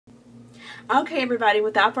Okay, everybody,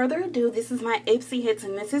 without further ado, this is my Ipsy Hits,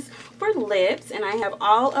 and this is for lips, and I have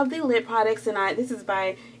all of the lip products, and this is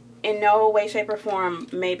by, in no way, shape, or form,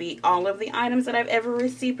 maybe all of the items that I've ever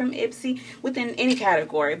received from Ipsy within any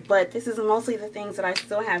category, but this is mostly the things that I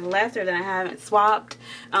still have left or that I haven't swapped.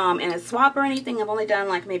 And a swap or anything, I've only done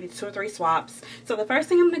like maybe 2 or 3 swaps. So the first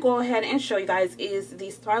thing I'm going to go ahead and show you guys is the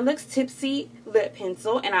Starlux Tipsy lip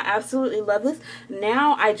pencil, and I absolutely love this.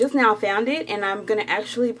 Now, I just now found it, and I'm going to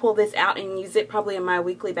actually pull this out and use it probably in my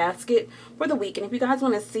weekly basket for the week. And if you guys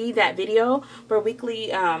want to see that video for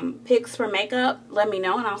weekly picks for makeup, let me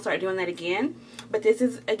know and I'll start doing that again. But this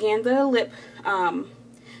is again the lip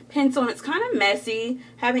pencil, and it's kind of messy.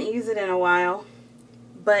 Haven't used it in a while,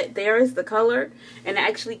 but there is the color, and it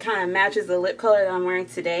actually kind of matches the lip color that I'm wearing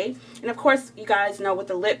today. And of course, you guys know with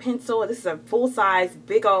the lip pencil, this is a full-size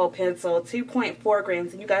big old pencil, 2.4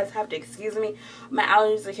 grams, and you guys have to excuse me, my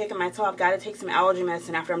allergies are kicking my toe. I've got to take some allergy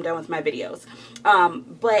medicine after I'm done with my videos.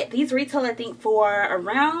 But these retail, I think, for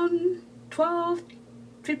around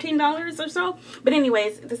 $15 or so. But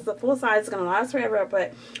anyways, this is a full size. It's going to last forever.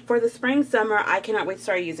 But for the spring, summer, I cannot wait to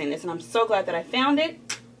start using this. And I'm so glad that I found it.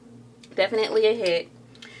 Definitely a hit.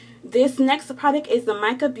 This next product is the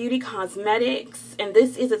Mica Beauty Cosmetics. And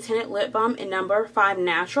this is a tinted lip balm in number 5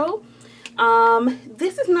 Natural.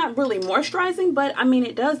 This is not really moisturizing, but I mean,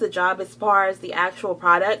 it does the job as far as the actual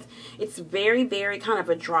product. It's very, very kind of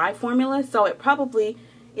a dry formula. So it probably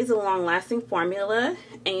is a long-lasting formula.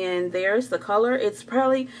 And there's the color. It's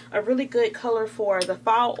probably a really good color for the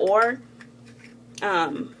fall or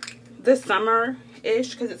the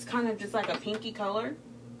summer-ish, because it's kind of just like a pinky color.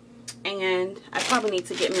 And I probably need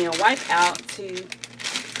to get me a wipe out to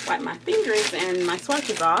wipe my fingers and my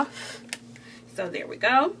swatches off. So there we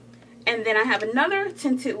go. And then I have another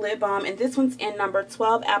tinted lip balm, and this one's in number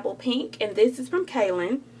 12 Apple Pink, and this is from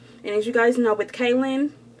Kaylin. And as you guys know, with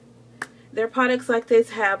Kaylin, their products like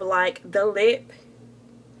this have like the lip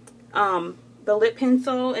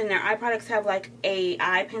pencil, and their eye products have like a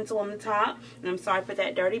eye pencil on the top. And I'm sorry for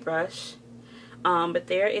that dirty brush. But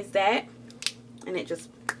there is that, and it just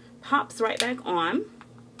pops right back on.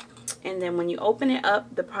 And then when you open it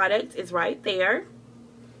up, the product is right there.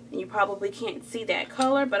 And you probably can't see that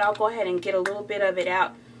color, but I'll go ahead and get a little bit of it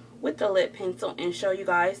out with the lip pencil and show you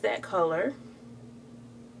guys that color.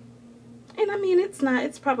 And I mean,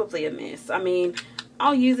 it's probably a miss. I mean,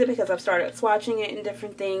 I'll use it because I've started swatching it in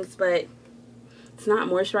different things, but it's not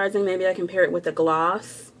moisturizing. Maybe I can pair it with a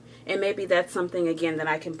gloss, and maybe that's something again that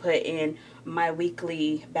I can put in my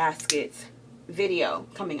weekly baskets video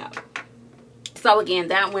coming up. So again,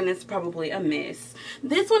 that one is probably a miss.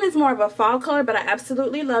 This one is more of a fall color, but I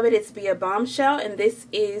absolutely love it. It's via Bombshell, and this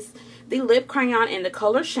is the lip crayon in the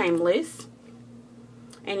color Shameless.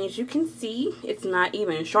 And as you can see, it's not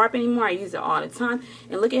even sharp anymore. I use it all the time.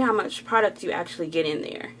 And look at how much product you actually get in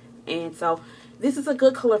there. And so this is a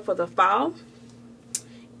good color for the fall.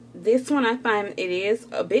 This one, I find it is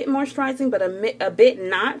a bit moisturizing, but a bit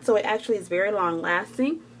not. So it actually is very long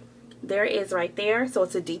lasting. There it is right there. So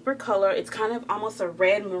it's a deeper color. It's kind of almost a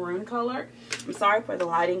red maroon color. I'm sorry for the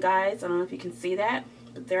lighting, guys. I don't know if you can see that,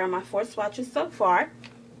 but there are my 4 swatches so far.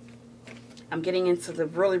 I'm getting into the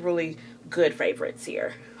really, really good favorites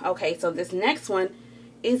here. Okay, so this next one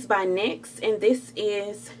is by NYX, and this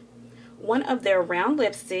is one of their round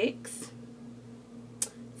lipsticks.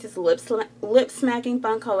 Just lip smacking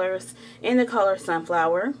fun colors in the color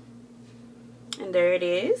Sunflower. And there it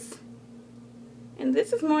is. And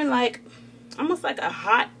this is more like, almost like a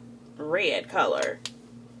hot red color.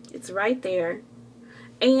 It's right there.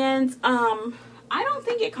 And I don't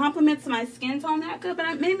think it complements my skin tone that good, but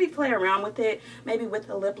I maybe play around with it, maybe with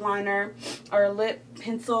a lip liner or a lip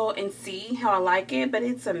pencil and see how I like it, but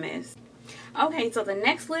it's a miss. Okay, so the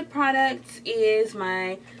next lip product is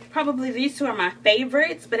probably these 2 are my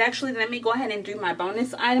favorites, but actually let me go ahead and do my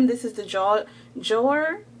bonus item. This is the Jour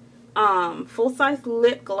full-size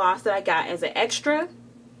lip gloss that I got as an extra.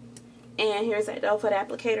 And here's that doe foot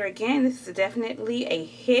applicator again. This is definitely a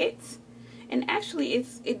hit. And actually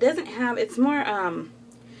it's more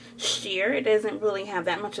sheer. It doesn't really have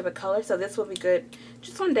that much of a color, so this will be good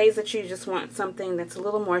just on days that you just want something that's a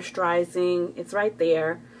little moisturizing. It's right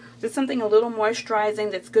there. Just something a little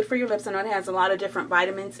moisturizing that's good for your lips. I know it has a lot of different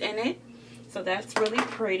vitamins in it, so that's really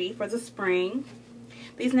pretty for the spring.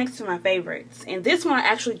 These next are my favorites, and this one I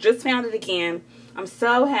actually just found it again. I'm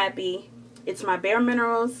so happy. It's my Bare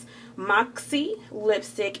Minerals Moxie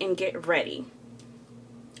lipstick in Get Ready.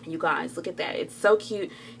 You guys, look at that. It's so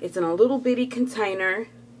cute. It's in a little bitty container.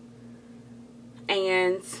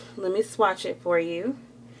 And let me swatch it for you.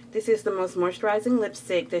 This is the most moisturizing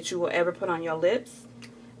lipstick that you will ever put on your lips.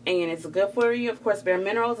 and it's good for you. Of course, Bare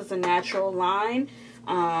Minerals is a natural line.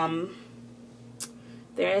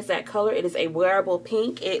 There is that color. It is a wearable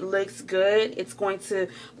pink. It looks good. It's going to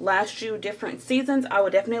last you different seasons. I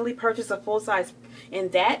would definitely purchase a full size in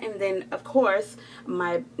that. And then, of course,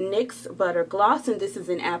 my NYX Butter Gloss, and this is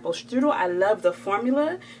in Apple Strudel. I love the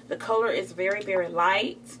formula. The color is very, very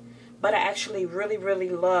light, but I actually really, really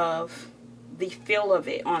love the feel of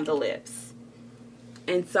it on the lips.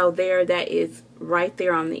 And so there, that is right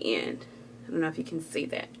there on the end. I don't know if you can see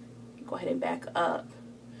that. Go ahead and back up.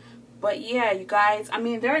 But yeah, you guys, I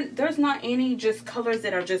mean, there's not any just colors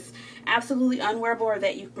that are just absolutely unwearable or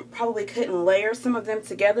that you probably couldn't layer some of them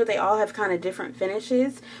together. They all have kind of different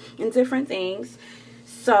finishes and different things.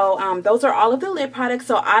 So those are all of the lip products.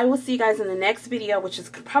 So I will see you guys in the next video, which is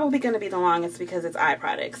probably going to be the longest because it's eye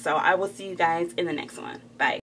products. So I will see you guys in the next one. Bye.